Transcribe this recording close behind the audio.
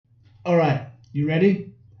All right, you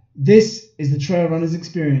ready? This is the Trail Runners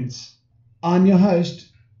Experience. I'm your host,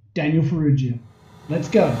 Daniel Ferrugia. Let's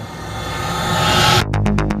go.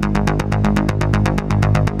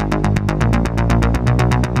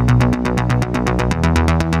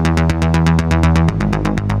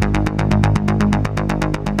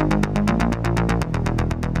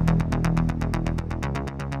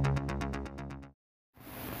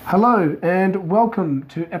 Hello and welcome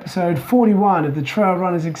to episode 41 of the Trail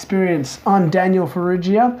Runners Experience. I'm Daniel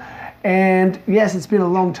Ferrugia, and yes, it's been a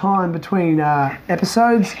long time between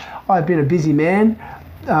episodes. I've been a busy man,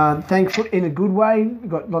 thankful in a good way. We've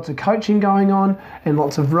got lots of coaching going on and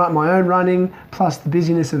lots of my own running, plus the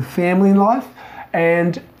busyness of family life.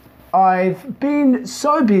 And I've been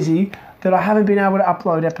so busy that I haven't been able to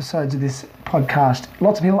upload episodes of this podcast.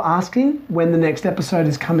 Lots of people asking when the next episode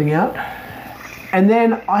is coming out. And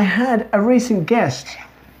then I had a recent guest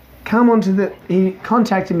come onto he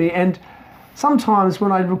contacted me, and sometimes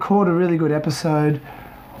when I record a really good episode,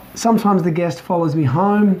 sometimes the guest follows me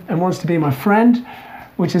home and wants to be my friend,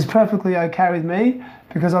 which is perfectly okay with me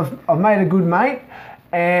because I've made a good mate,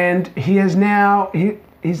 and he's now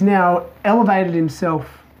elevated himself,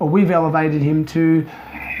 or we've elevated him to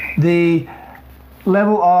the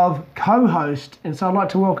level of co-host. And so I'd like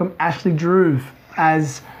to welcome Ashley Droove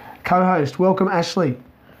as co-host. Welcome, Ashley.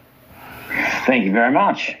 Thank you very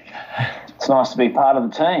much. It's nice to be part of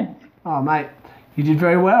the team. Oh, mate, you did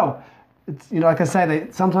very well. It's, like I say,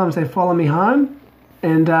 sometimes they follow me home,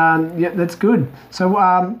 and yeah, that's good. So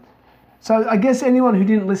I guess anyone who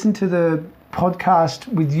didn't listen to the podcast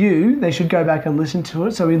with you, they should go back and listen to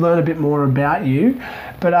it so we learn a bit more about you.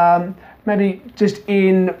 But maybe just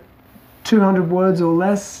in 200 words or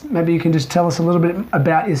less, maybe you can just tell us a little bit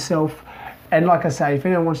about yourself. And like I say, if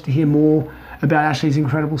anyone wants to hear more about Ashley's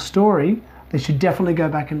incredible story, they should definitely go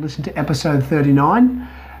back and listen to episode 39.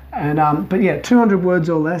 And but yeah, 200 words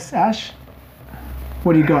or less, Ash.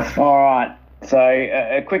 What do you got? All right. So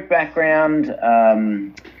a quick background.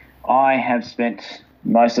 I have spent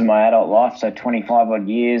most of my adult life, so 25 odd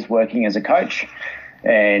years, working as a coach,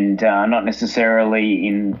 and not necessarily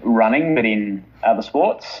in running, but in other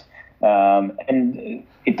sports. And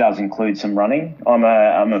it does include some running. I'm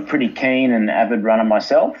a pretty keen and avid runner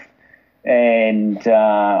myself, and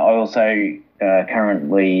I also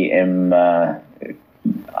currently am. I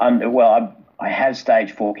have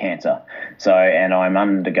stage 4 cancer, and I'm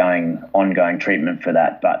undergoing ongoing treatment for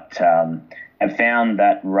that. But I've found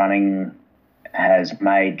that running has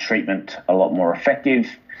made treatment a lot more effective,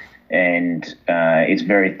 and it's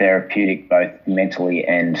very therapeutic both mentally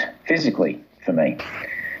and physically for me.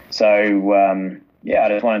 So, I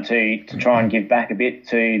just wanted to try and give back a bit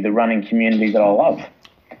to the running community that I love.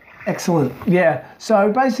 Excellent. Yeah.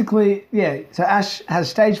 So basically, so Ash has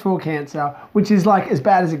stage 4 cancer, which is like as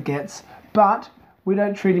bad as it gets, but we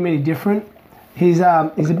don't treat him any different. He's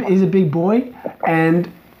a big boy,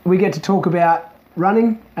 and we get to talk about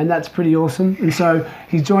running, and that's pretty awesome. And so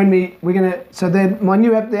he's joined me.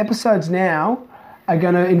 The episodes now are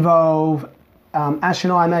going to involve Ash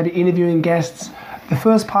and I maybe interviewing guests. The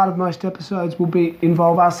first part of most episodes will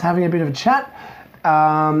involve us having a bit of a chat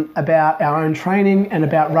about our own training and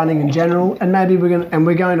about running in general, and maybe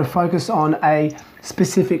we're going to focus on a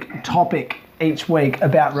specific topic each week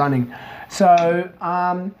about running. So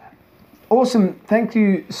awesome! Thank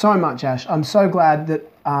you so much, Ash. I'm so glad that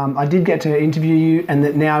I did get to interview you, and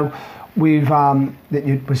that now we're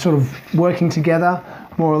sort of working together,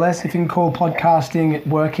 more or less, if you can call podcasting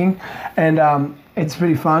working, and it's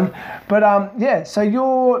pretty fun. But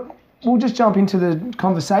so we'll just jump into the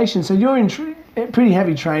conversation. So you're in pretty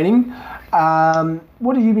heavy training.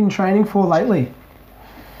 What have you been training for lately?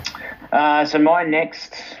 So my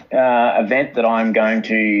next event that I'm going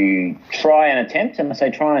to try and attempt, and I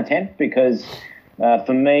say try and attempt because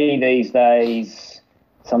for me these days,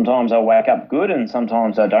 sometimes I wake up good and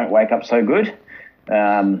sometimes I don't wake up so good.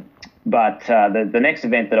 But the next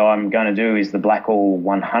event that I'm going to do is the Blackall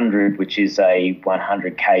 100, which is a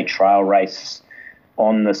 100k trail race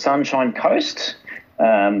on the Sunshine Coast.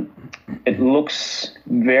 It looks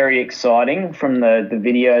very exciting from the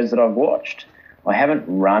videos that I've watched. I haven't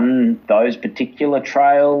run those particular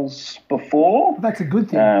trails before. That's a good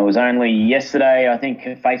thing. It was only yesterday, I think,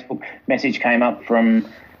 a Facebook message came up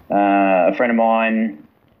from a friend of mine,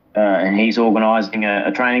 and he's organising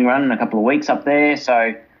a training run in a couple of weeks up there,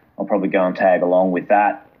 so I'll probably go and tag along with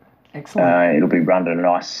that. Excellent. It'll be run at a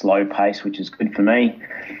nice slow pace, which is good for me.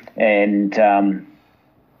 And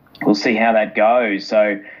we'll see how that goes.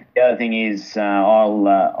 So the other thing is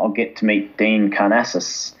I'll get to meet Dean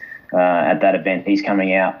Karnazes at that event. He's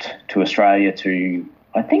coming out to Australia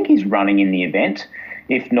I think he's running in the event.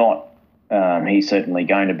 If not, He's certainly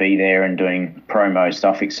going to be there and doing promo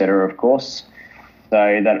stuff, etc., of course.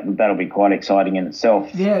 So that'll be quite exciting in itself.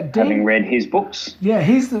 Yeah, having read his books. Yeah,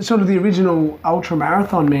 he's sort of the original ultra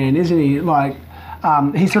marathon man, isn't he? Like,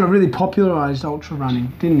 he sort of really popularised ultra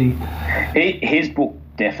running, didn't he? His book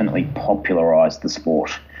definitely popularised the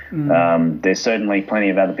sport. There's certainly plenty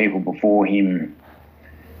of other people before him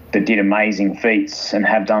that did amazing feats and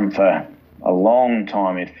have done for a long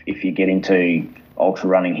time if you get into ultra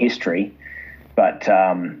running history. But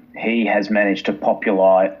he has managed to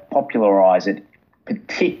popularise it,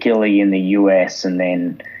 particularly in the US and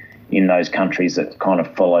then in those countries that kind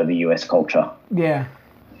of follow the US culture. Yeah,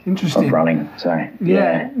 interesting. Of running, so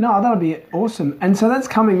yeah. No, that'll be awesome. And so that's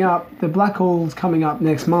coming up. The Blackall's coming up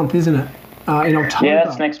next month, isn't it? In October. Yeah,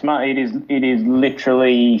 that's next month. It is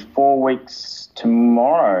literally 4 weeks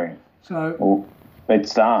tomorrow. So it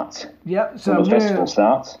starts. Yep. So the festival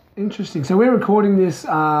starts. Interesting. So we're recording this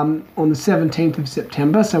on the 17th of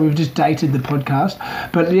September. So we've just dated the podcast.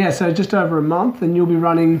 But yeah, so just over a month, and you'll be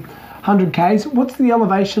running 100Ks. What's the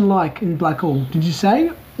elevation like in Blackall? Did you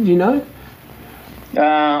say? Do you know?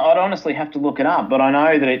 I'd honestly have to look it up, but I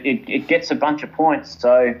know that it gets a bunch of points.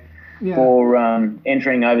 So for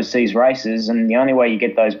entering overseas races, and the only way you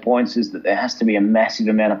get those points is that there has to be a massive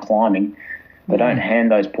amount of climbing. They don't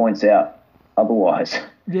hand those points out otherwise.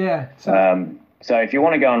 Yeah. So if you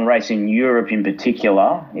want to go and race in Europe in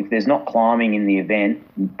particular, if there's not climbing in the event,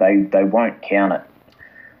 they won't count it.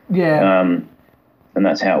 Yeah. And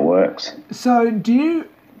that's how it works. So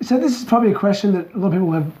so this is probably a question that a lot of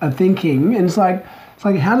people are thinking, and it's like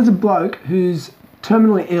how does a bloke who's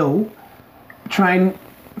terminally ill train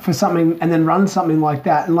for something and then run something like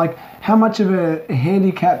that? And like, how much of a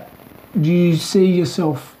handicap do you see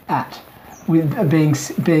yourself at with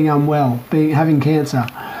being unwell, having cancer?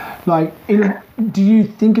 Like, do you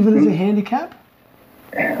think of it as a handicap?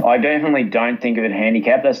 I definitely don't think of it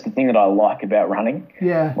handicap. That's the thing that I like about running.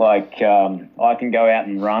 Yeah. Like, I can go out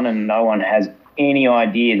and run and no one has any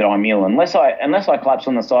idea that I'm ill unless I collapse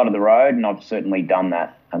on the side of the road, and I've certainly done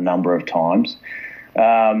that a number of times,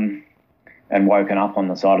 and woken up on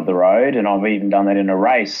the side of the road, and I've even done that in a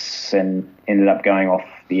race and ended up going off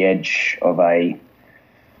the edge of it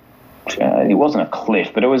wasn't a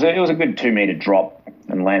cliff, but it was a good 2 metre drop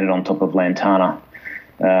and landed on top of Lantana.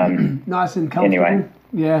 Nice and comfortable. Anyway,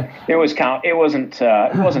 yeah, it wasn't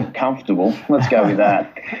comfortable. Let's go with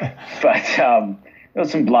that. But there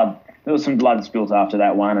was some blood. There was some blood spilt after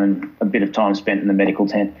that one, and a bit of time spent in the medical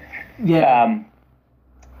tent. Yeah.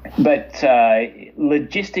 But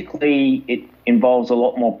logistically, it involves a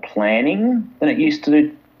lot more planning than it used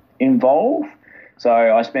to involve. So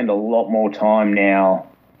I spend a lot more time now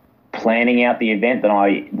planning out the event than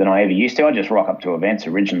I ever used to. I just rock up to events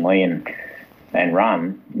originally and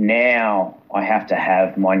run. Now I have to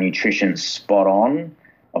have my nutrition spot on.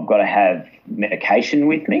 I've got to have medication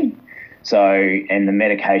with me. So, and the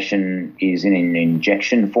medication is in an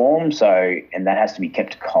injection form. So, and that has to be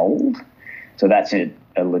kept cold. So that's a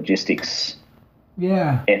logistics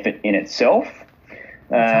effort in itself.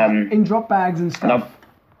 In drop bags and stuff.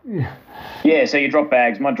 Yeah, so your drop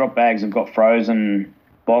bags, my drop bags have got frozen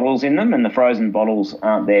bottles in them, and the frozen bottles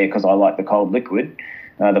aren't there because I like the cold liquid.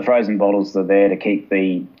 The frozen bottles are there to keep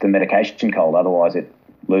the medication cold, otherwise it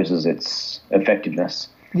loses its effectiveness.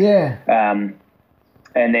 Yeah.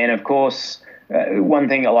 And then, of course, one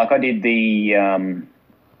thing, like I did the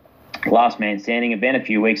Last Man Standing event a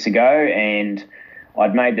few weeks ago, and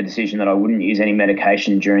I'd made the decision that I wouldn't use any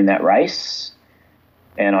medication during that race,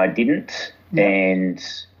 and I didn't. Yeah. And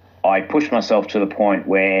I pushed myself to the point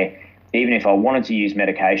where even if I wanted to use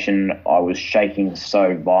medication, I was shaking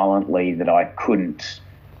so violently that I couldn't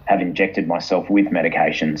have injected myself with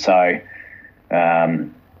medication. So that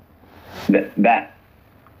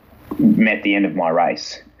met the end of my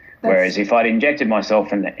race. Whereas if I'd injected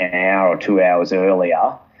myself an hour or 2 hours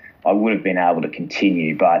earlier, I would have been able to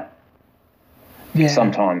continue. But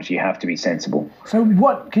sometimes you have to be sensible. So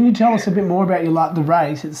can you tell us a bit more about the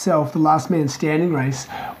race itself, the Last Man Standing race,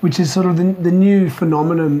 which is sort of the new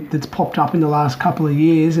phenomenon that's popped up in the last couple of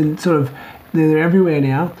years, and sort of they're everywhere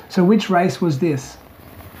now. So which race was this?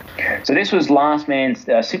 So this was Last Man,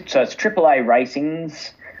 so it's AAA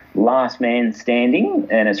Racing's Last Man Standing,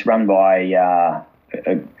 and it's run by a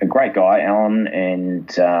great guy, Alan,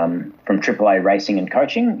 and from AAA Racing and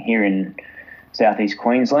Coaching here in Southeast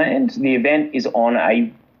Queensland. The event is on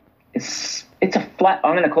it's a flat,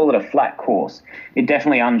 I'm going to call it a flat course. It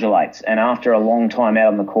definitely undulates, and after a long time out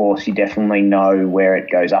on the course, you definitely know where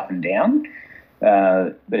it goes up and down.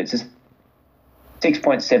 But it's a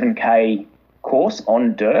 6.7K course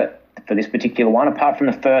on dirt for this particular one, apart from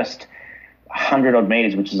the first 100 odd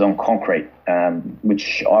meters, which is on concrete,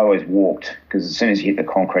 which I always walked because as soon as you hit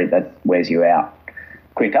the concrete, that wears you out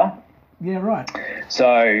quicker. Yeah, right.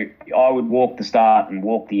 So I would walk the start and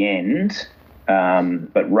walk the end,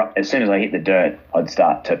 but as soon as I hit the dirt, I'd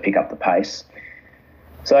start to pick up the pace.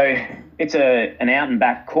 So it's an out and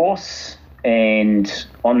back course, and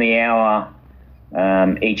on the hour,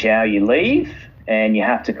 each hour you leave and you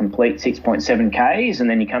have to complete 6.7 Ks, and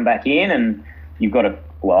then you come back in and you've got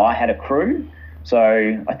I had a crew.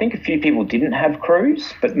 So I think a few people didn't have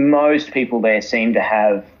crews, but most people there seemed to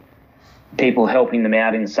have people helping them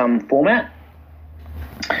out in some format.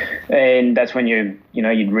 And that's when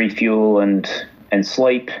you'd refuel and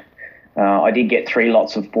sleep. I did get 3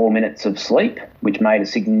 lots of 4 minutes of sleep, which made a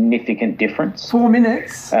significant difference. 4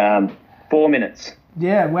 minutes? 4 minutes.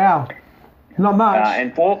 Yeah, wow. Not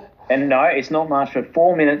much. And no, it's not much, but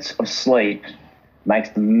 4 minutes of sleep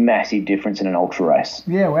makes a massive difference in an ultra race.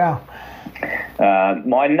 Yeah, wow.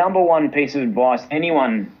 My number one piece of advice to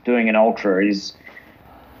anyone doing an ultra is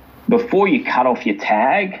before you cut off your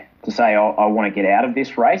tag to say, I want to get out of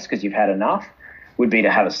this race because you've had enough, would be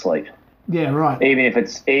to have a sleep. Yeah, right. Even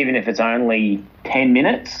if it's only 10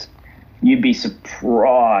 minutes, you'd be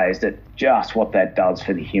surprised at just what that does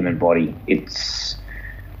for the human body. It's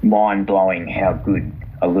mind-blowing how good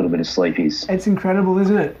a little bit of sleep is. It's incredible,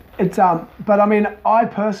 isn't it? It's but I mean, I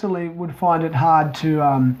personally would find it hard to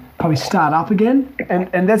probably start up again,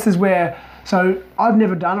 and this is where. So I've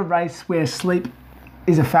never done a race where sleep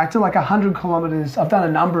is a factor. Like 100 kilometers, I've done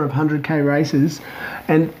a number of 100K races,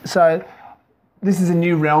 and so this is a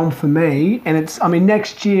new realm for me. And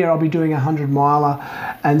next year I'll be doing a 100-miler,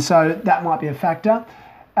 and so that might be a factor.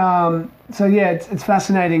 So yeah, it's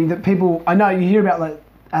fascinating that people. I know you hear about like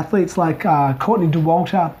athletes like Courtney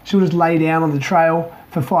Dauwalter. She'll just lay down on the trail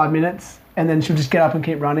for 5 minutes, and then she'll just get up and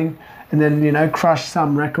keep running, and then crush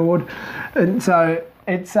some record. And so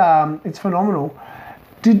it's phenomenal.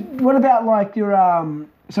 What about like your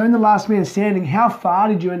so in the last man standing? How far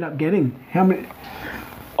did you end up getting? How many?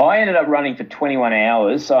 I ended up running for 21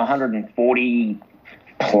 hours, so 140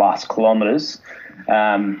 plus kilometers,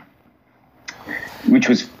 which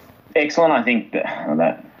was excellent. I think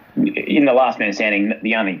that in the last man standing,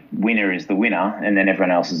 the only winner is the winner, and then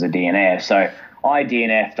everyone else is a DNF. So I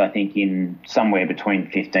DNF'd, I think, in somewhere between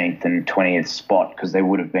 15th and 20th spot, because there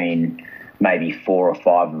would have been maybe 4 or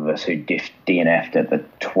 5 of us who DNF'd at the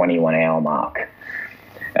 21-hour mark.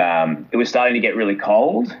 It was starting to get really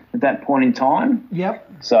cold at that point in time. Yep.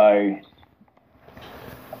 So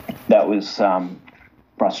that was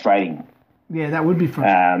frustrating. Yeah, that would be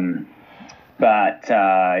frustrating. But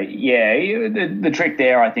the trick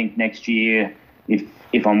there, I think, next year,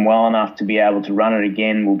 if I'm well enough to be able to run it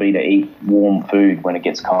again, will be to eat warm food when it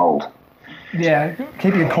gets cold. Yeah,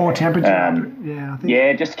 keep your core temperature up. Yeah, I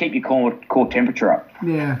think just keep your core temperature up.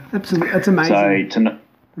 Yeah, absolutely. That's amazing. So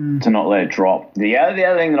to not let it drop. The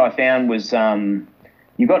other thing that I found was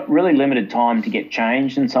you've got really limited time to get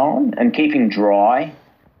changed and so on, and keeping dry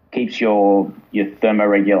keeps your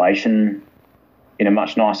thermoregulation in a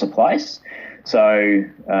much nicer place. So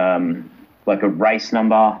like a race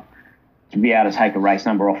number, to be able to take a race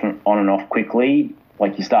number on and off quickly,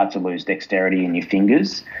 like you start to lose dexterity in your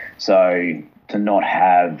fingers. So to not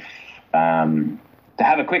have to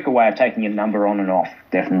have a quicker way of taking a number on and off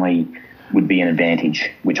definitely would be an advantage,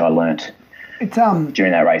 which I learnt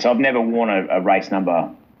during that race. I've never worn a race number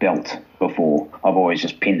belt before. I've always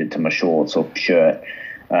just pinned it to my shorts or shirt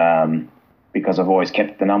because I've always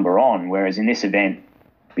kept the number on. Whereas in this event,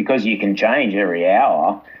 because you can change every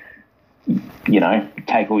hour,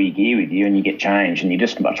 take all your gear with you and you get changed and you're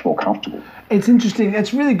just much more comfortable. It's interesting.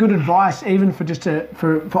 It's really good advice, even for just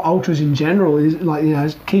for ultras in general, is like,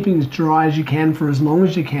 keeping as dry as you can for as long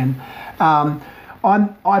as you can.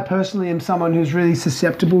 I personally am someone who's really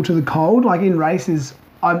susceptible to the cold. Like in races,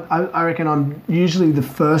 I reckon I'm usually the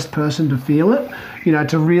first person to feel it,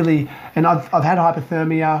 to really, and I've had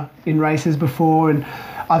hypothermia in races before, and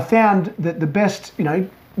I found that the best,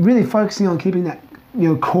 really focusing on keeping that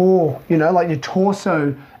your core, like your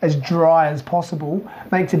torso as dry as possible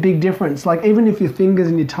makes a big difference. Like even if your fingers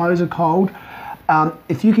and your toes are cold,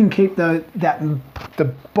 if you can keep the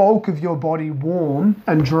bulk of your body warm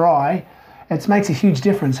and dry, it makes a huge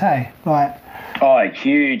difference, hey? A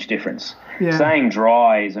huge difference. Yeah. Staying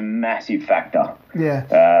dry is a massive factor.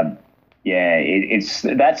 Yeah. It's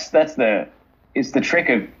the trick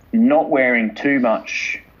of not wearing too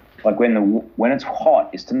much. Like when it's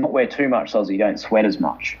hot, is to not wear too much so that you don't sweat as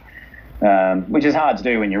much, which is hard to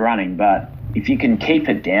do when you're running. But if you can keep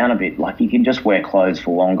it down a bit, like you can just wear clothes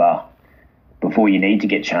for longer before you need to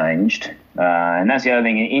get changed. And that's the other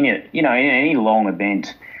thing in any long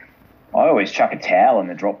event. I always chuck a towel in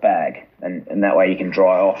the drop bag, and that way you can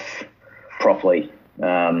dry off properly.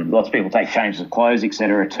 Lots of people take changes of clothes,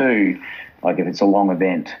 etc. too, like if it's a long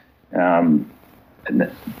event.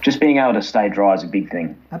 Just being able to stay dry is a big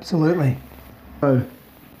thing. Absolutely. Oh.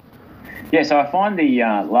 Yeah, so I find the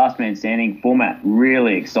last man standing format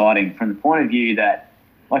really exciting from the point of view that,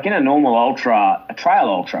 like in a normal ultra, a trail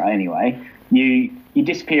ultra anyway, you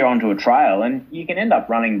disappear onto a trail and you can end up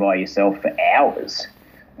running by yourself for hours.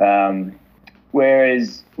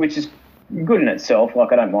 Which is good in itself.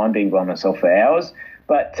 Like I don't mind being by myself for hours,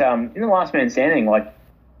 but in the last man standing, like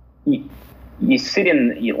you sit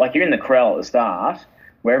you're in the corral at the start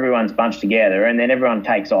where everyone's bunched together, and then everyone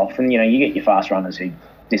takes off, and you get your fast runners who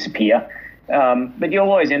disappear. But you'll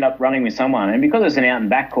always end up running with someone, and because it's an out and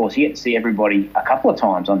back course, you get to see everybody a couple of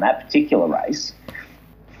times on that particular race.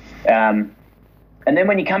 And then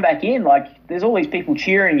when you come back in, like there's all these people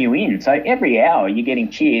cheering you in. So every hour you're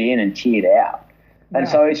getting cheered in and cheered out. And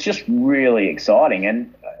so it's just really exciting.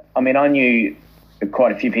 And I mean, I knew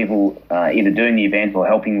quite a few people either doing the event or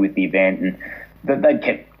helping with the event, and they'd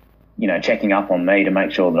kept, checking up on me to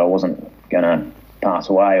make sure that I wasn't going to pass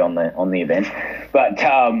away on the event. But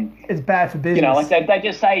it's bad for business. Like they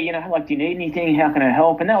just say, like, do you need anything? How can I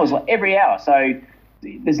help? And that was like every hour. So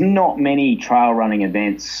there's not many trail running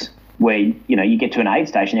events where you get to an aid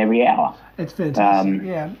station every hour. It's fantastic.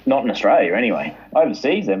 Yeah. Not in Australia anyway.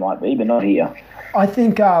 Overseas there might be, but not here. I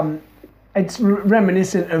think it's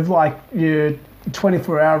reminiscent of like your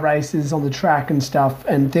 24-hour races on the track and stuff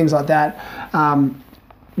and things like that.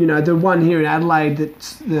 The one here in Adelaide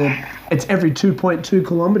it's every 2.2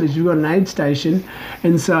 kilometres you've got an aid station,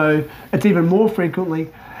 and so it's even more frequently.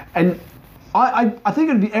 And I think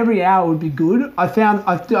it'd be every hour would be good.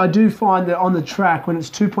 I do find that on the track when it's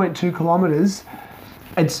 2.2 kilometres,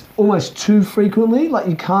 it's almost too frequently. Like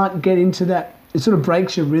you can't get into that. It sort of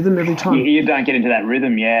breaks your rhythm every time. You don't get into that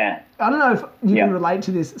rhythm, yeah. I don't know if you can relate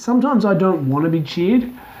to this. Sometimes I don't want to be cheered,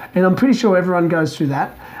 and I'm pretty sure everyone goes through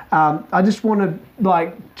that. I just want to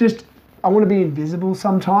I want to be invisible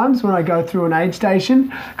sometimes when I go through an aid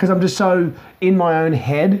station because I'm just so in my own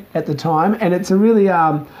head at the time, and it's a really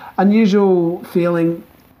unusual feeling.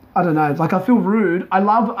 I don't know, like I feel rude. I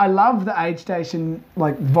love the aid station,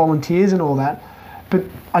 like volunteers and all that, but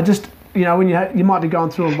I just, when you might be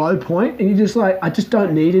going through a low point and you just like, I just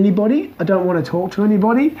don't need anybody. I don't want to talk to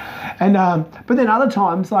anybody, and but then other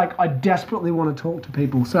times like I desperately want to talk to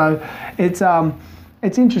people. So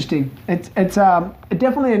it's interesting. It's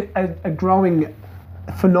definitely a growing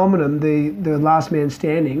phenomenon. The last man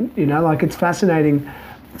standing. Like it's fascinating.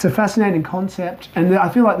 It's a fascinating concept, and I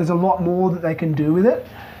feel like there's a lot more that they can do with it.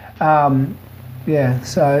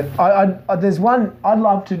 So I there's one I'd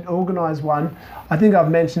love to organise one. I think I've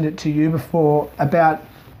mentioned it to you before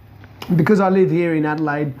because I live here in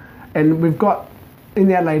Adelaide, and we've got in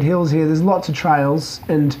the Adelaide Hills here. There's lots of trails,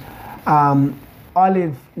 and I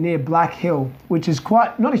live near Black Hill, which is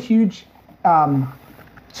quite not a huge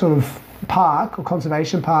sort of park or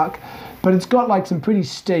conservation park, but it's got like some pretty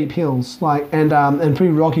steep hills, and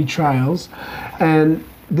pretty rocky trails. And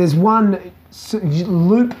there's one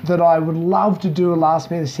loop that I would love to do a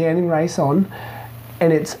last man standing race on,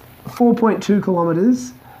 and it's 4.2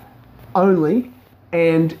 kilometers only,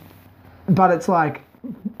 but it's like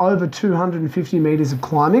over 250 meters of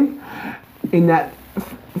climbing in that.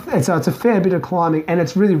 So it's a fair bit of climbing, and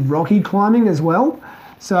it's really rocky climbing as well.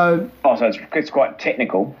 So it's quite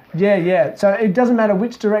technical. Yeah. So it doesn't matter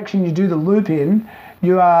which direction you do the loop in,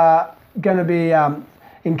 you are going to be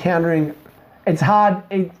encountering. It's hard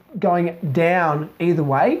going down either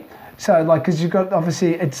way. So because you've got,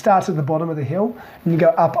 obviously it starts at the bottom of the hill and you go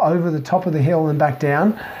up over the top of the hill and back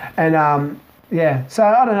down, and So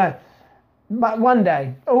I don't know. But one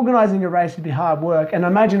day, organising a race would be hard work, and I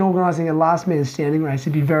imagine organising a last man standing race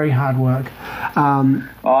would be very hard work.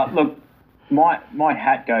 Look, my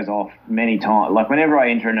hat goes off many times. Like whenever I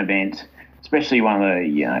enter an event, especially one of the,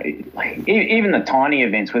 even the tiny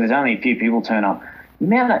events where there's only a few people turn up, the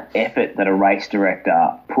amount of effort that a race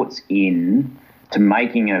director puts in to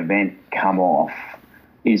making an event come off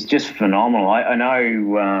is just phenomenal. I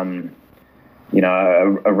know.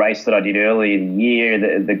 A race that I did earlier in the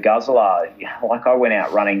year, the Guzzler, like I went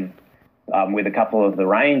out running with a couple of the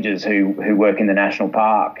rangers who work in the national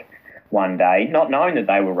park one day, not knowing that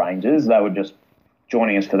they were rangers. They were just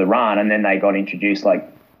joining us for the run, and then they got introduced like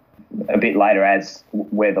a bit later as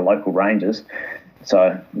we're the local rangers. So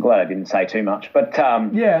I'm glad I didn't say too much. But,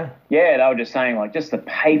 they were just saying like just the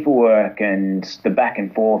paperwork and the back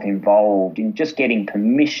and forth involved in just getting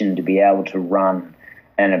permission to be able to run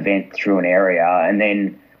an event through an area, and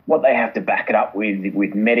then what they have to back it up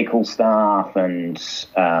with medical staff and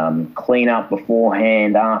clean up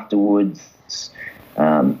beforehand, afterwards.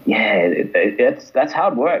 That's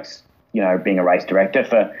hard work, being a race director.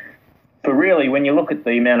 For really, when you look at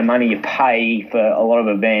the amount of money you pay for a lot of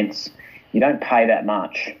events, you don't pay that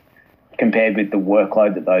much compared with the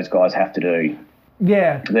workload that those guys have to do.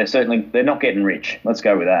 Yeah. They're not getting rich. Let's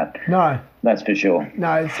go with that. No. That's for sure.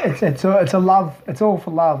 No, it's a love. It's all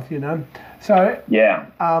for love, So yeah.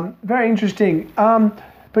 Very interesting. But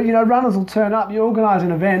runners will turn up. You organise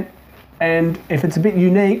an event, and if it's a bit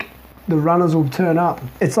unique, the runners will turn up.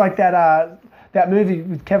 It's like that movie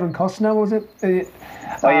with Kevin Costner, was it?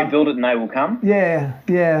 Build it and they will come. Yeah.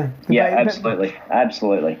 Absolutely.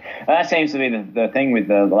 That seems to be the thing with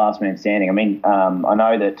the last man standing. I mean, I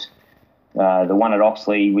know that the one at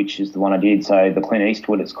Oxley, which is the one I did, so the Clint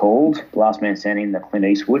Eastwood it's called, Last Man Standing, the Clint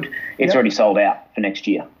Eastwood, it's already sold out for next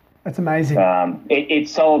year. That's amazing. It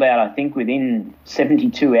sold out, I think, within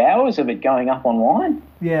 72 hours of it going up online.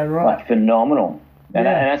 Yeah, right. Like, phenomenal. And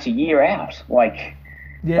that's a year out. Like,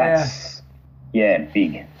 that's,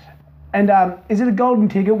 big. And is it a golden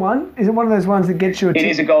ticket one? Is it one of those ones that gets you a ticket?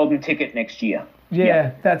 It is a golden ticket next year.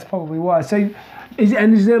 Yeah, that's probably why. So,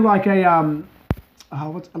 is there like a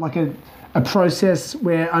a process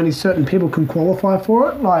where only certain people can qualify for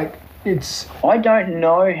it? Like, it's... I don't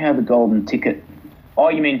know how the golden ticket... Oh,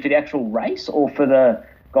 you mean for the actual race or for the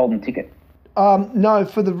golden ticket? No,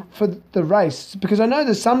 for the race, because I know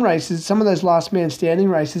there's some races, some of those last man standing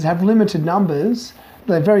races have limited numbers.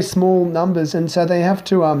 They're very small numbers, and so they have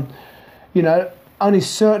to, only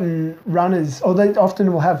certain runners, or they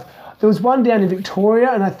often will have. There was one down in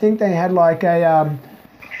Victoria, and I think they had like a,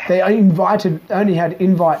 they only had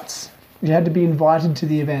invites. You had to be invited to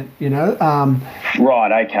the event,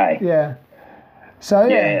 Right. Okay. Yeah. So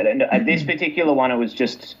this particular one, it was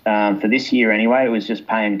just for this year anyway. It was just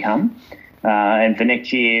pay and come. And for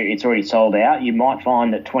next year, it's already sold out. You might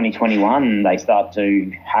find that 2021 they start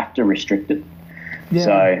to have to restrict it. Yeah.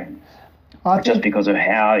 So just because of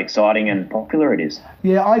how exciting and popular it is.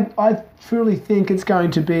 Yeah, I truly think it's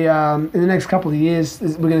going to be in the next couple of years.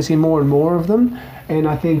 We're going to see more and more of them, and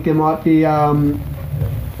I think there might be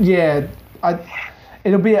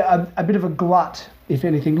it'll be a bit of a glut, if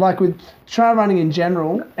anything. Like with trail running in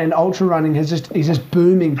general, and ultra running is just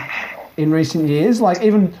booming in recent years. Like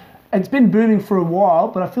even. It's been booming for a while,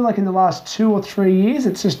 but I feel like in the last 2 or 3 years,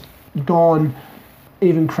 it's just gone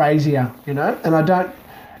even crazier, And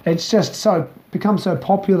it's just become so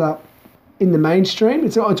popular in the mainstream.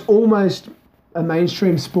 It's almost a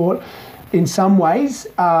mainstream sport in some ways.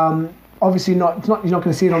 Obviously you're not going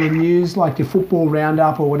to see it on the news like your football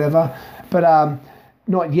roundup or whatever, but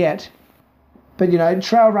not yet. But,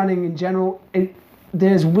 trail running in general,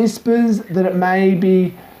 there's whispers that it may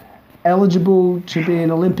be eligible to be an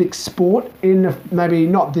Olympic sport in maybe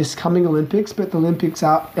not this coming Olympics, but the Olympics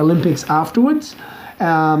afterwards,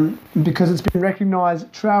 because it's been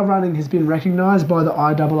recognised. Trail running has been recognised by the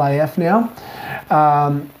IAAF now.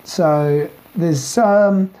 So there's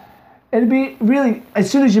it'd be really, as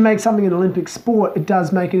soon as you make something an Olympic sport, it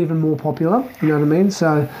does make it even more popular. You know what I mean?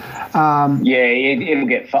 So it'll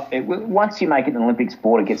get once you make it an Olympic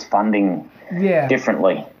sport, it gets funding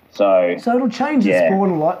differently. So it'll change the sport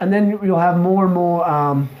a lot, and then you'll have more and more.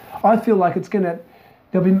 I feel like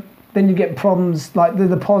then you get problems like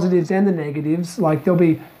the positives and the negatives. Like there'll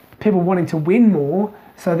be people wanting to win more,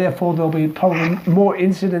 so therefore there'll be probably more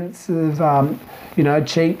incidents of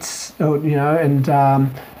cheats,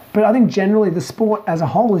 but I think generally the sport as a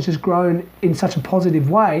whole has just grown in such a positive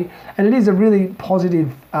way, and it is a really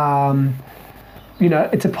positive.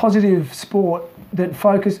 It's a positive sport that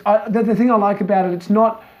the thing I like about it, it's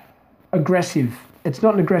not aggressive. It's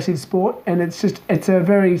not an aggressive sport, and it's a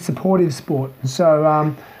very supportive sport.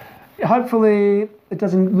 So hopefully it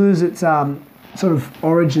doesn't lose its sort of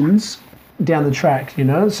origins down the track,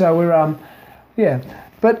 So we're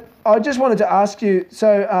But I just wanted to ask you.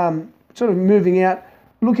 So sort of moving out,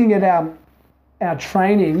 looking at our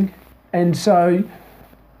training, and so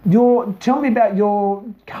tell me about your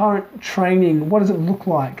current training. What does it look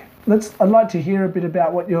like? I'd like to hear a bit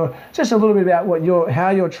about how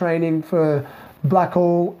you're training for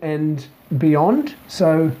Blackall and beyond.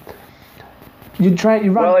 So you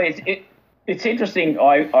run. Well, it's interesting.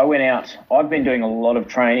 I went out. I've been doing a lot of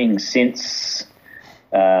training since,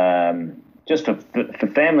 just for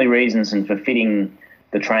family reasons and for fitting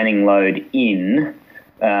the training load in.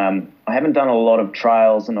 I haven't done a lot of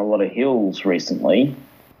trails and a lot of hills recently,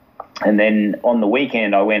 and then on the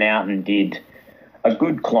weekend I went out and did a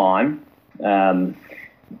good climb,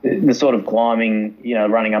 the sort of climbing,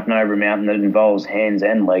 running up and over a mountain that involves hands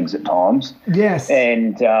and legs at times. Yes.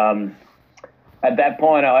 And at that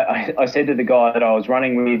point, I said to the guy that I was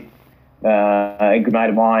running with, a good mate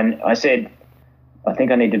of mine, I said, I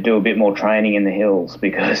think I need to do a bit more training in the hills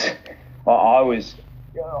because I was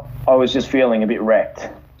just feeling a bit wrecked.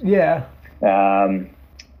 Yeah.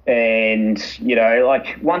 And,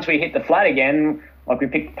 like once we hit the flat again, like we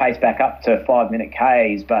picked the pace back up to 5-minute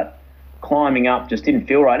Ks, but climbing up just didn't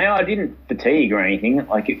feel right. Now, I didn't fatigue or anything.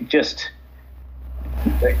 Like it just,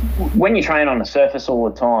 when you train on a surface all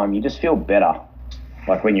the time, you just feel better.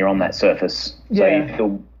 Like when you're on that surface. So you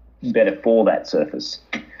feel better for that surface.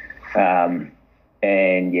 And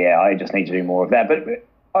I just need to do more of that. But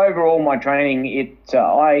overall, my training,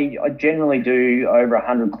 I generally do over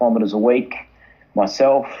 100 kilometres a week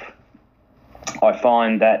myself. I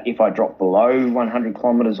find that if I drop below 100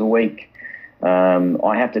 kilometres a week,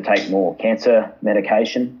 I have to take more cancer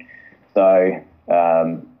medication. So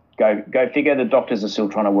go figure. The doctors are still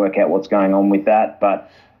trying to work out what's going on with that,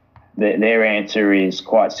 but their answer is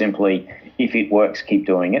quite simply, if it works, keep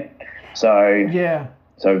doing it. So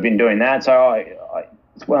I've been doing that. So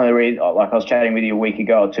it's one of the reasons, like I was chatting with you a week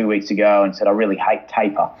ago or 2 weeks ago and said I really hate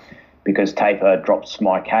taper because taper drops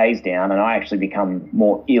my Ks down and I actually become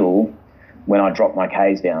more ill when I drop my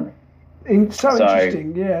Ks down. So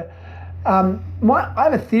interesting, yeah. I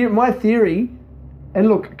have a theory. My theory, and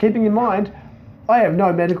look, keeping in mind, I have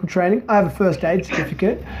no medical training. I have a first aid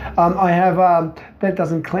certificate. I have that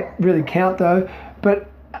doesn't really count though. But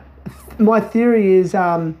my theory is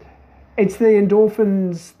it's the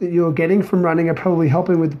endorphins that you're getting from running are probably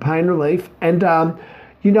helping with the pain relief. And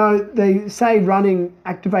they say running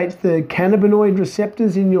activates the cannabinoid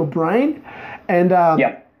receptors in your brain, and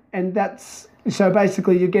and that's so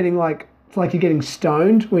basically you're getting it's like you're getting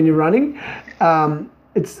stoned when you're running.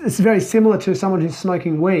 It's very similar to someone who's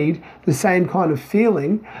smoking weed, the same kind of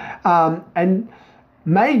feeling. And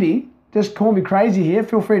maybe, just call me crazy here,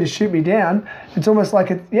 feel free to shoot me down. It's almost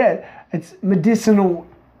like it's medicinal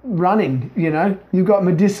running, You've got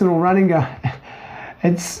medicinal running going.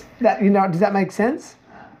 It's that, does that make sense?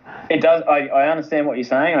 It does. I understand what you're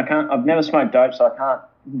saying. I've never smoked dope, so I can't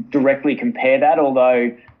directly compare that,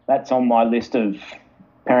 although that's on my list of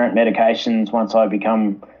parent medications once I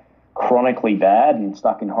become chronically bad and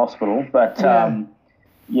stuck in hospital. But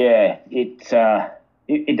it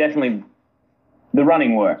definitely, the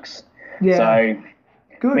running works. Yeah. So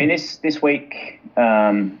good. I mean, this week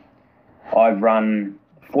I've run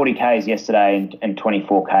 40 Ks yesterday and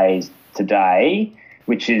 24 Ks today,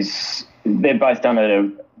 which is, they're both done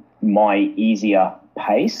at my easier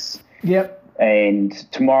pace. Yep. And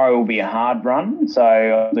tomorrow will be a hard run, so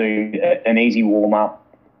I'll do an easy warm up,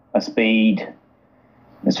 a speed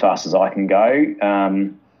as fast as I can go,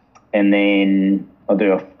 and then I'll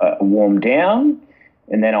do a warm down,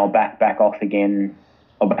 and then I'll back off again.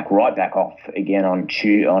 I'll back right back off again on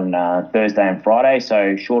Thursday and Friday.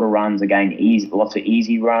 So shorter runs again, lots of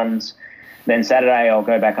easy runs. Then Saturday I'll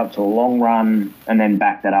go back up to a long run, and then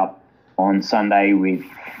back that up on Sunday with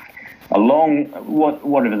a long,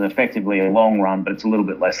 what is effectively a long run, but it's a little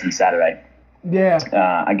bit less than Saturday. Yeah.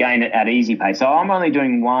 Again, at easy pace. So I'm only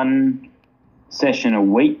doing one session a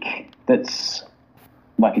week that's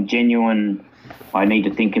like a genuine, I need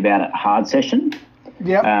to think about it, hard session.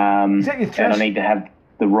 Yeah. And I need to have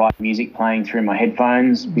the right music playing through my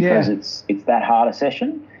headphones because it's that hard a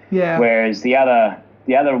session. Yeah. Whereas the other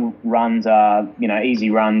runs are, easy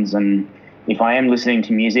runs, and if I am listening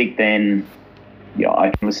to music, then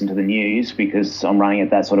I can listen to the news because I'm running at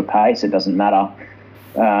that sort of pace. It doesn't matter.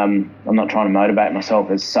 I'm not trying to motivate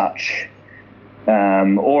myself as such.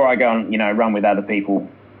 Or I go and, run with other people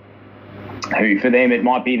who, for them, it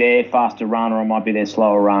might be their faster run or it might be their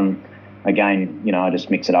slower run. Again, I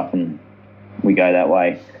just mix it up and we go that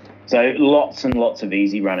way. So lots and lots of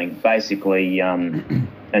easy running, basically, and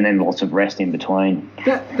then lots of rest in between.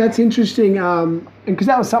 That's interesting, and because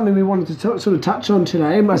that was something we wanted to sort of touch on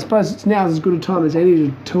today. I suppose it's now as good a time as any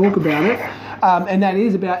to talk about it, and that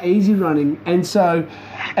is about easy running. And so,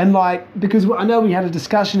 because I know we had a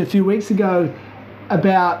discussion a few weeks ago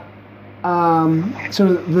about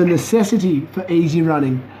sort of the necessity for easy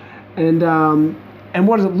running, and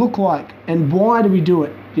what does it look like, and why do we do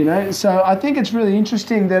it? So I think it's really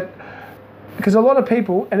interesting that because a lot of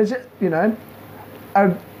people, and it's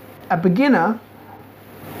a beginner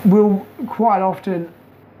will quite often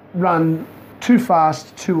run too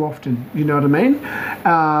fast too often. You know what I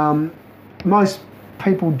mean? Most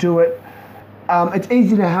people do it. It's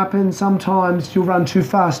easy to happen. Sometimes you'll run too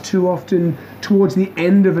fast too often towards the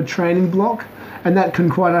end of a training block, and that can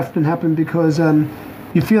quite often happen because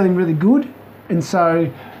you're feeling really good and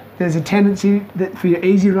so there's a tendency that for your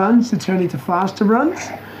easy runs to turn into faster runs.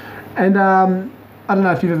 And I don't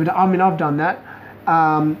know if you've ever done. I mean, I've done that.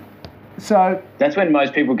 So that's when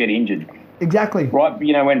most people get injured. Exactly. Right,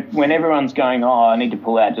 when everyone's going, oh, I need to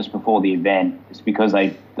pull out just before the event, it's because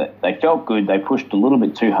they felt good, they pushed a little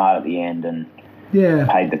bit too hard at the end and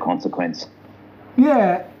paid the consequence.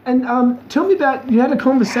 Yeah, and tell me about, you had a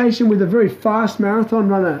conversation with a very fast marathon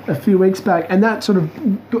runner a few weeks back, and that sort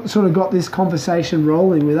of got this conversation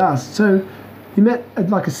rolling with us. So you met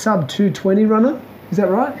like a sub 220 runner, is that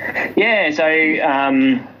right? Yeah, so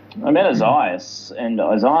I met Isaias, and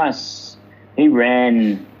Isaias, he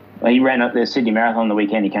ran up the Sydney Marathon the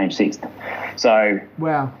weekend. He came 6th. So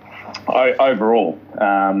wow. Overall,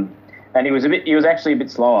 and he was actually a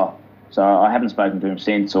bit slower. So I haven't spoken to him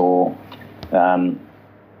since, or found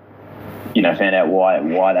out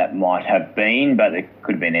why that might have been, but it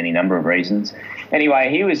could have been any number of reasons. Anyway,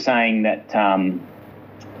 he was saying that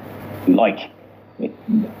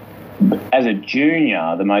as a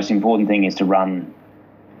junior, the most important thing is to run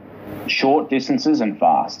short distances and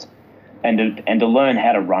fast. And to learn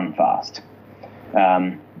how to run fast,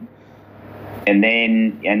 and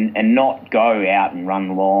not go out and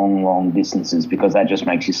run long distances, because that just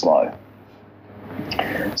makes you slow.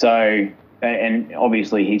 So, and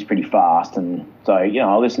obviously he's pretty fast, and so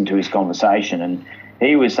I listened to his conversation, and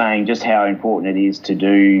he was saying just how important it is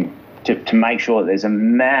to make sure that there's a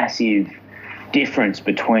massive difference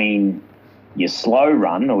between your slow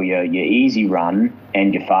run or your easy run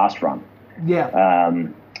and your fast run. Yeah.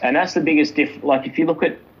 And that's the biggest like if you look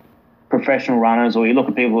at professional runners, or you look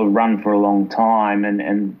at people who run for a long time,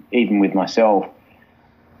 and even with myself,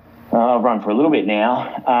 I've run for a little bit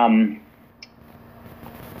now,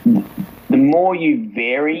 the more you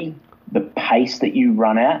vary the pace that you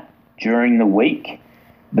run at during the week,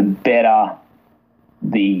 the better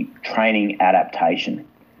the training adaptation.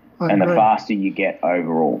 And the faster you get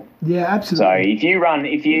overall. Yeah, absolutely. So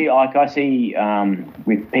if you like, I see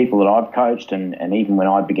with people that I've coached, and even when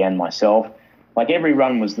I began myself, like every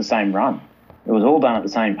run was the same run. It was all done at the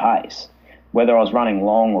same pace, whether I was running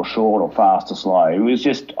long or short or fast or slow. It was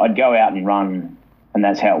just, I'd go out and run, and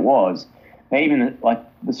that's how it was. Even like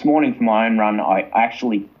this morning for my own run, I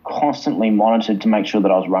actually constantly monitored to make sure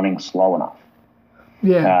that I was running slow enough.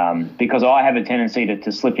 Yeah. Because I have a tendency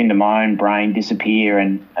to slip into my own brain, disappear,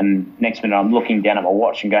 and next minute I'm looking down at my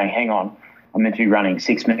watch and going, hang on, I'm meant to be running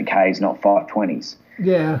 6-minute Ks, not 5:20s.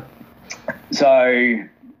 Yeah. So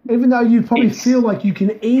even though you probably feel like you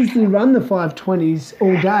can easily run the 5:20s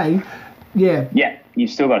all day, yeah. Yeah, you've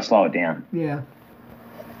still got to slow it down. Yeah.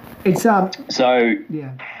 It's So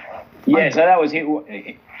yeah. Yeah, so that was it.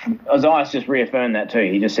 Isaias just reaffirmed that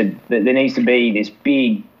too. He just said that there needs to be this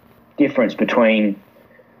big difference between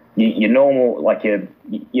your normal, like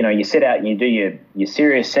you set out and you do your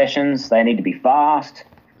serious sessions. They need to be fast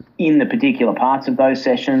in the particular parts of those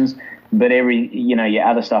sessions, but your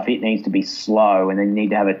other stuff, it needs to be slow, and then you need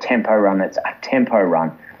to have a tempo run that's a tempo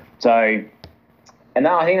run. So, and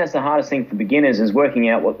I think that's the hardest thing for beginners, is working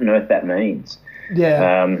out what on earth that means.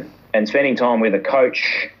 Yeah. And spending time with a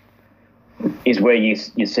coach is where you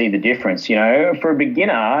see the difference. For a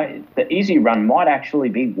beginner, the easy run might actually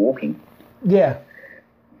be walking. Yeah.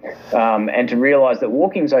 And to realise that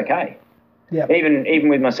walking's okay. Yeah. Even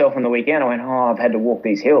with myself on the weekend, I went, I've had to walk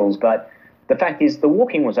these hills, but the fact is the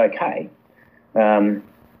walking was okay. I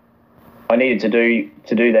needed to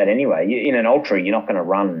do that anyway. In an ultra, you're not going to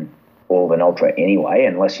run all of an ultra anyway,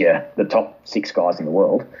 unless you're the top 6 guys in the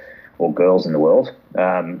world or girls in the world.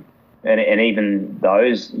 And even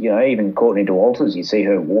those, even Courtney Dauwalters, you see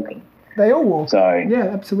her walking. They all walk. So yeah,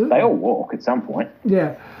 absolutely. They all walk at some point.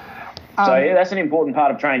 Yeah. So that's an important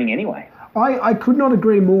part of training anyway. I could not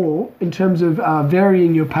agree more in terms of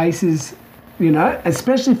varying your paces,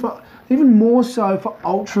 especially even more so for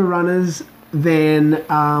ultra runners than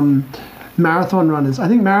marathon runners. I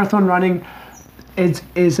think marathon running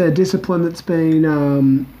is a discipline that's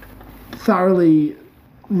been thoroughly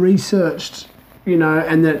researched,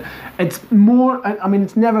 and that it's more,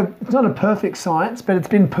 it's not a perfect science, but it's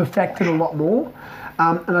been perfected a lot more.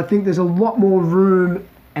 And I think there's a lot more room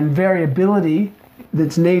and variability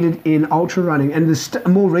that's needed in ultra running, and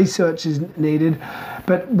more research is needed.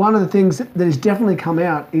 But one of the things that has definitely come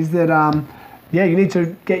out is that, you need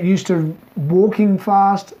to get used to walking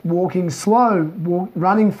fast, walking slow,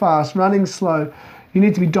 running fast, running slow. You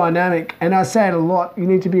need to be dynamic. And I say it a lot, you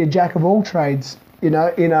need to be a jack of all trades,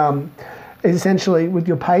 essentially with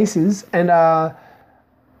your paces. And that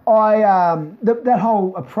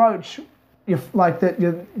whole approach,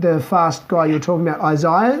 the fast guy you're talking about,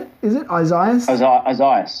 Isaiah, is it? Isaias?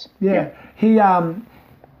 Isaias. Yeah.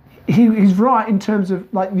 he's right in terms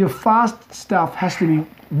of like your fast stuff has to be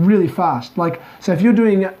really fast. Like, so if you're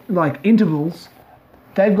doing like intervals,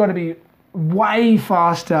 they've got to be way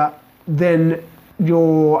faster than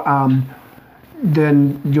your other,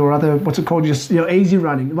 what's it called, your easy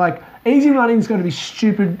running. Like, easy running's got to be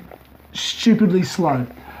stupidly slow.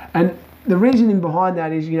 And the reasoning behind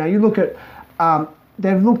that is, you look at,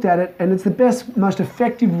 they've looked at it, and it's the best, most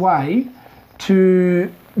effective way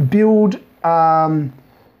to build, the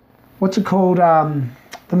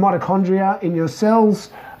mitochondria in your cells,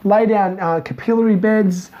 lay down capillary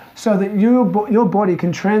beds so that your body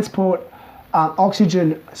can transport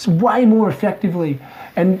oxygen way more effectively.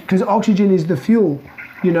 And because oxygen is the fuel,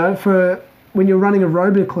 for when you're running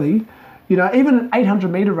aerobically, even an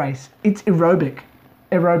 800-meter race, it's aerobic.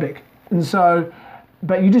 And so,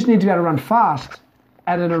 but you just need to be able to run fast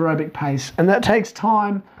at an aerobic pace. And that takes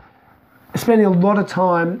time, spending a lot of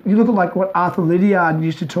time. You look at like what Arthur Lydiard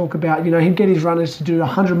used to talk about, he'd get his runners to do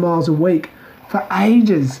 100 miles a week for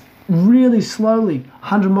ages, really slowly,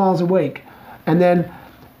 100 miles a week. And then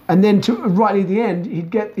to right near the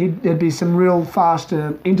end, there'd be some real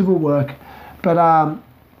faster interval work. But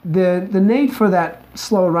the need for that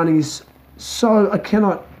slower running is so, I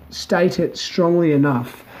cannot state it strongly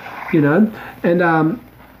enough, and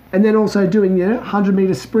then also doing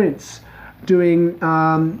 100-meter sprints, doing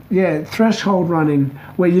threshold running,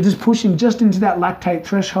 where you're just pushing just into that lactate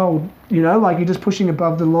threshold, like you're just pushing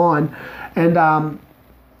above the line, and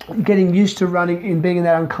getting used to running and being in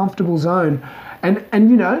that uncomfortable zone, and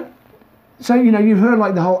so you've heard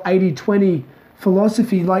like the whole 80-20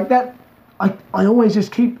 philosophy, like that. I always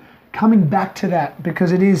just keep coming back to that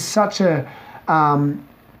because it is such a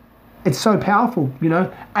it's so powerful.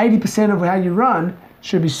 80% of how you run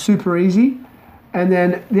should be super easy, and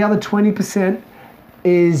then the other 20%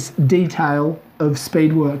 is detail of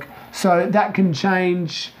speed work. So that can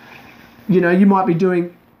change. You might be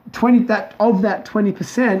doing 20 of that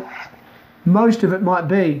 20%. Most of it might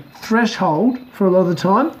be threshold for a lot of the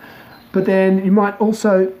time, but then you might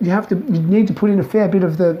also you need to put in a fair bit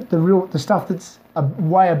of the stuff that's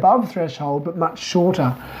way above threshold but much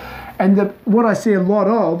shorter. And what I see a lot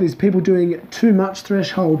of is people doing too much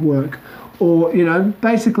threshold work, or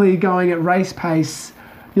basically going at race pace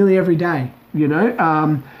nearly every day.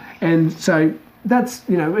 And so that's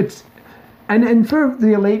it's and for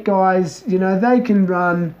the elite guys, they can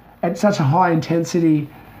run at such a high intensity.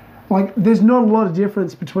 Like, there's not a lot of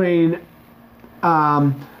difference between.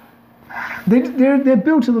 They're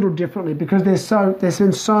built a little differently because there's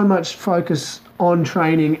been so much focus on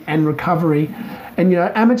training and recovery, and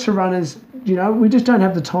amateur runners, we just don't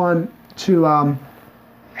have the time to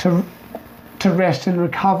rest and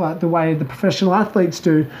recover the way the professional athletes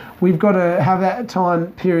do. We've got to have that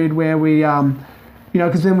time period where we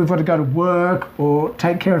because then we've got to go to work or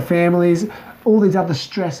take care of families, all these other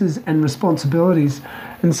stresses and responsibilities.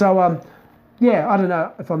 And so I don't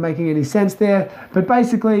know if I'm making any sense there, but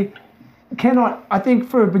basically I think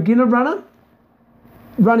for a beginner runner,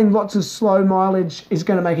 running lots of slow mileage is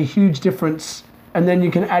going to make a huge difference, and then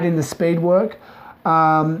you can add in the speed work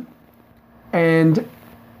and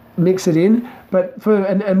mix it in. But for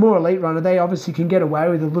a more elite runner, they obviously can get away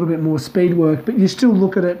with a little bit more speed work, but you still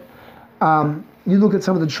look at it, you look at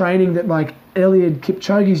some of the training that like Eliud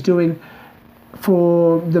Kipchoge's doing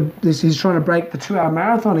for he's trying to break the 2-hour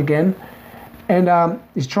marathon again, and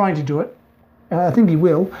he's trying to do it. I think he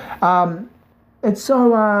will. It's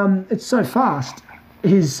so fast.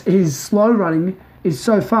 His slow running is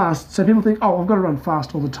so fast, so people think, oh, I've got to run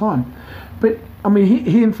fast all the time. But I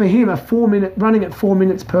mean, for him, a 4-minute running at 4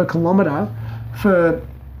 minutes per kilometre for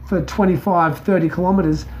 25, 30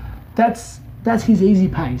 kilometres, that's his easy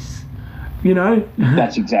pace.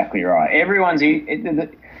 That's exactly right. Everyone's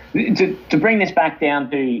to bring this back down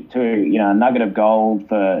to a nugget of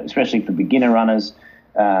gold especially for beginner runners.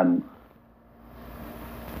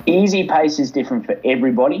 Easy pace is different for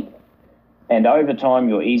everybody, and over time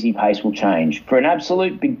your easy pace will change. For an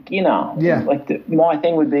absolute beginner, my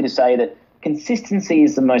thing would be to say that consistency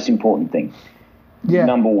is the most important thing.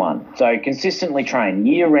 Number one. So consistently train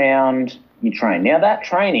year round. You train. Now that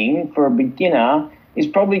training for a beginner is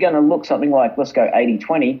probably going to look something like, let's go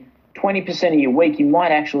 80-20. 20% of your week you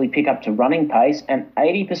might actually pick up to running pace, and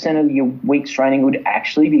 80% of your week's training would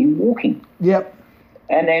actually be walking. Yep.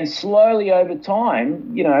 And then slowly over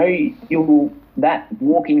time, that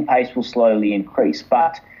walking pace will slowly increase.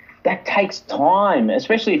 But that takes time,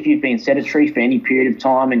 especially if you've been sedentary for any period of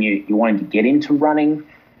time and you're wanting to get into running.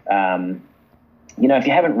 If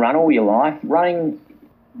you haven't run all your life, running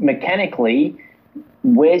mechanically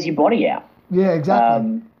wears your body out. Yeah,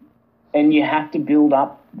 exactly. And you have to build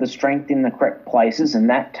up the strength in the correct places, and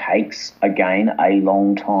that takes, again, a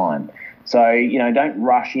long time. So, don't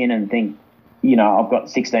rush in and think, I've got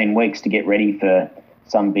 16 weeks to get ready for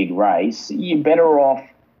some big race. You're better off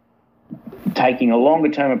taking a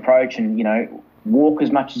longer-term approach and, walk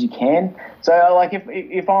as much as you can. So, like,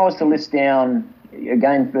 if I was to list down,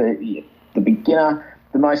 again, for the beginner,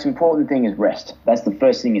 the most important thing is rest. That's the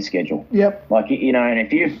first thing you schedule. Yep. Like,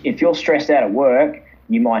 and if you're stressed out at work,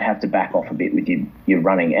 you might have to back off a bit with your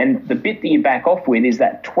running. And the bit that you back off with is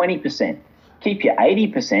that 20%. Keep your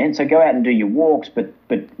 80%, so go out and do your walks, but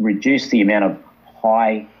reduce the amount of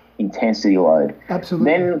high intensity load.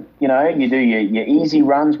 Absolutely. Then, you do your easy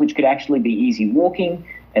runs, which could actually be easy walking,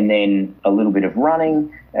 and then a little bit of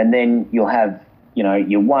running, and then you'll have,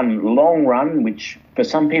 your one long run, which for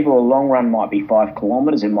some people a long run might be 5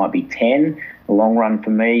 kilometres, it might be 10. A long run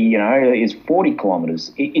for me, is 40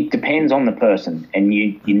 kilometres. It depends on the person, and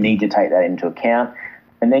you need to take that into account.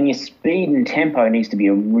 And then your speed and tempo needs to be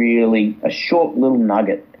a short little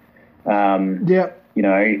nugget. Yeah.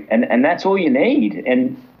 And that's all you need.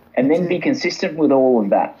 And then be consistent with all of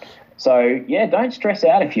that. So, don't stress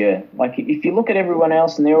out if you look at everyone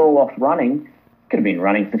else and they're all off running, could have been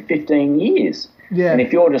running for 15 years. Yeah. And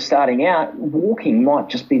if you're just starting out, walking might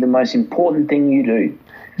just be the most important thing you do.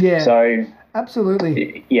 Yeah. So,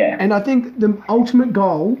 absolutely. Yeah. And I think the ultimate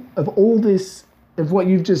goal of all this, of what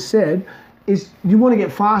you've just said, is you want to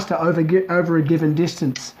get faster over a given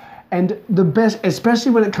distance. And the best,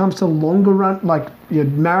 especially when it comes to longer run, like your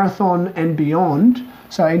marathon and beyond,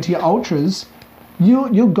 so into your ultras,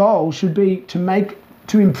 your goal should be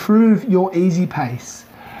to improve your easy pace.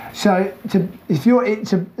 So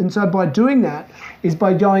so by doing that is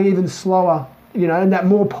by going even slower, and that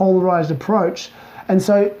more polarized approach. And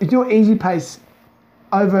so if your easy pace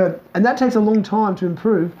and that takes a long time to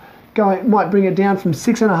improve, might bring it down from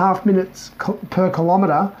 6.5 minutes per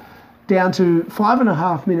kilometre down to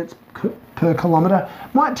 5.5 minutes per kilometre.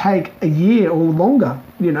 Might take a year or longer.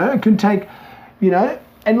 It could take,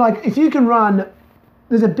 and like if you can run,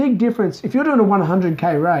 there's a big difference. If you're doing a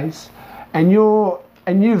 100k race and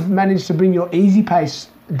you've managed to bring your easy pace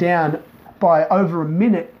down by over a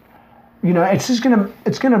minute, it's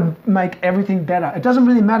gonna make everything better. It doesn't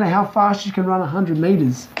really matter how fast you can run 100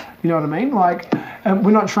 meters. You know what I mean? Like,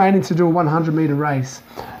 we're not training to do a 100-meter race.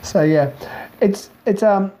 So yeah, it's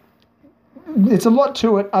a lot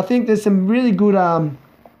to it. I think there's some really good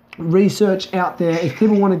research out there. If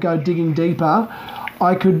people want to go digging deeper,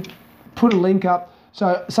 I could put a link up.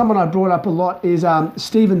 So someone I brought up a lot is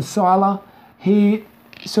Stephen Seiler. He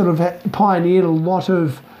sort of pioneered a lot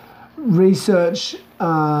of research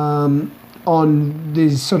on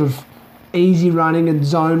this sort of easy running and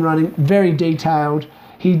zone running, very detailed.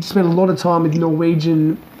 He spent a lot of time with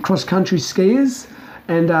Norwegian cross-country skiers,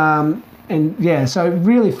 and so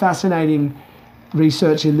really fascinating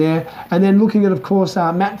research in there. And then looking at, of course,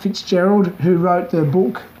 Matt Fitzgerald, who wrote the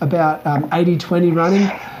book about 80-20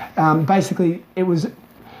 running. Basically, he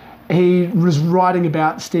was writing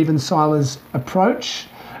about Stephen Seiler's approach,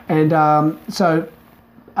 and so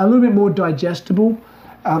a little bit more digestible.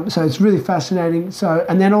 So it's really fascinating. So,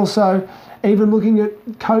 and then also even looking at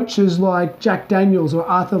coaches like Jack Daniels or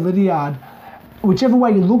Arthur Lydiard, whichever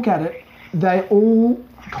way you look at it, they all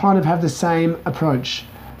kind of have the same approach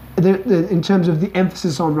in terms of the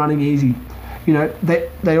emphasis on running easy.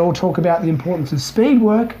 They all talk about the importance of speed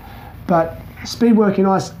work, but speed work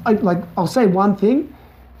I'll say one thing: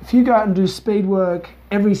 if you go out and do speed work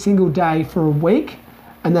every single day for a week,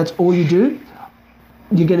 and that's all you do,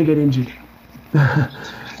 you're going to get injured.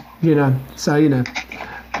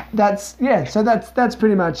 That's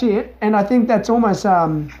pretty much it. And I think that's almost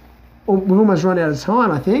we've almost run out of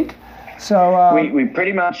time, I think. So we're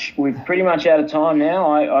pretty much out of time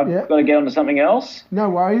now. I've got to get on to something else. No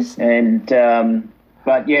worries. And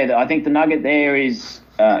but yeah, I think the nugget there is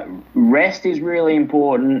rest is really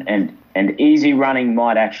important, and easy running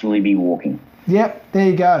might actually be walking. Yep, there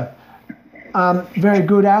you go. Very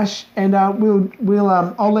good, Ash. And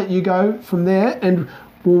I'll let you go from there, and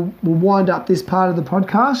we'll wind up this part of the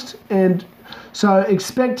podcast. And so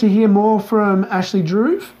expect to hear more from Ashley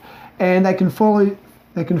Drew, and they can follow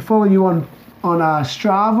you on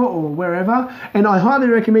Strava or wherever. And I highly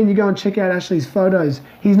recommend you go and check out Ashley's photos.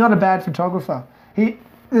 He's not a bad photographer.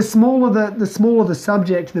 The smaller the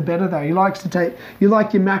subject, the better though. He likes to take. You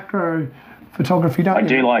like your macro photography, don't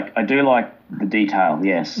you? I do like the detail.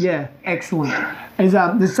 Yes. Yeah, excellent.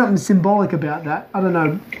 There's something symbolic about that. I don't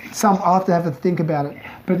know. I'll have to have a think about it.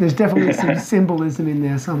 But there's definitely some symbolism in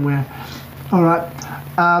there somewhere. All right.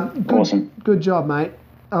 Awesome. Good job, mate.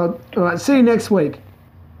 All right. See you next week.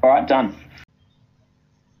 All right. Done.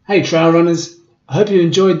 Hey, trail runners. I hope you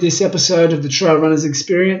enjoyed this episode of the Trail Runners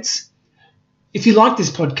Experience. If you like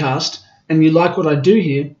this podcast and you like what I do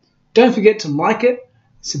here, don't forget to like it,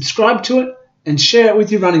 subscribe to it, and share it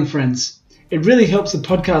with your running friends. It really helps the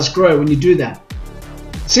podcast grow when you do that.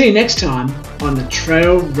 See you next time on the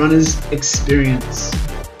Trail Runners Experience.